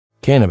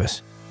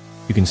Cannabis.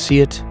 You can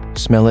see it,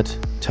 smell it,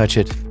 touch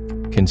it,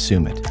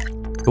 consume it.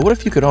 But what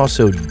if you could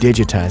also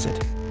digitize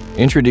it?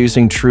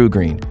 Introducing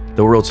TrueGreen,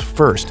 the world's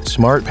first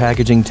smart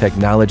packaging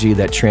technology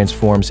that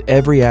transforms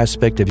every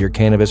aspect of your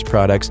cannabis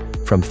products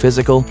from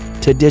physical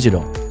to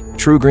digital.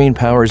 TrueGreen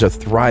powers a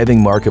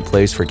thriving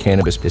marketplace for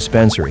cannabis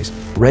dispensaries,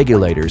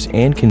 regulators,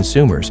 and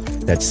consumers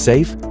that's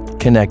safe,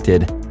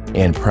 connected,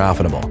 and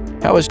profitable.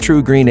 How is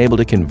TrueGreen able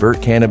to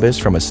convert cannabis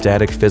from a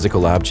static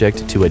physical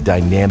object to a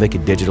dynamic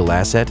digital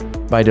asset?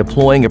 By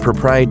deploying a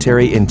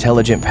proprietary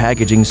intelligent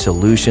packaging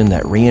solution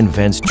that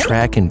reinvents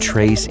track and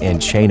trace and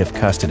chain of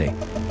custody,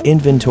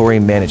 inventory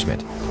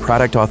management,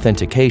 product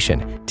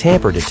authentication,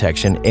 tamper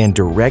detection, and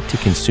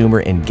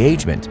direct-to-consumer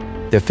engagement,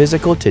 the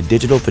physical to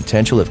digital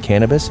potential of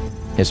cannabis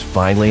is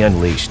finally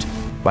unleashed.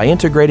 By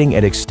integrating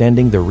and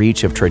extending the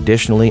reach of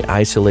traditionally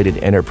isolated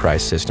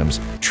enterprise systems,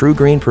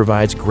 TrueGreen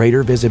provides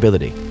greater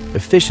visibility,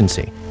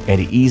 efficiency,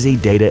 and easy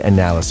data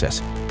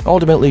analysis,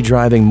 ultimately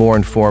driving more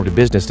informed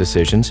business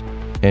decisions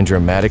and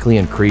dramatically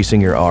increasing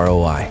your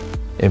ROI.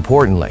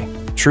 Importantly,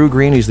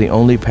 TrueGreen is the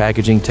only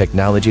packaging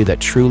technology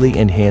that truly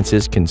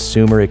enhances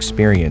consumer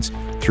experience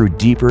through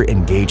deeper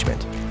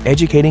engagement,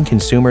 educating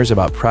consumers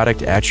about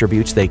product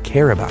attributes they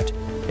care about,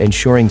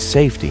 ensuring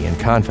safety and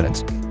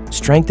confidence,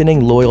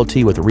 strengthening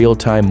loyalty with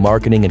real-time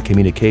marketing and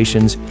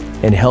communications,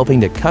 and helping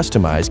to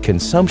customize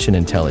consumption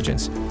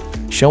intelligence,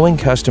 showing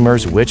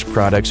customers which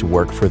products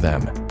work for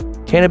them.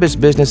 Cannabis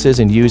businesses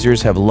and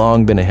users have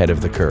long been ahead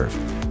of the curve.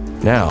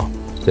 Now,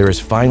 there is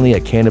finally a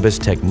cannabis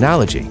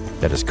technology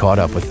that has caught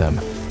up with them.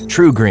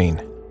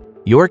 TrueGreen,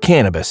 your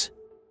cannabis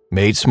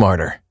made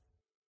smarter.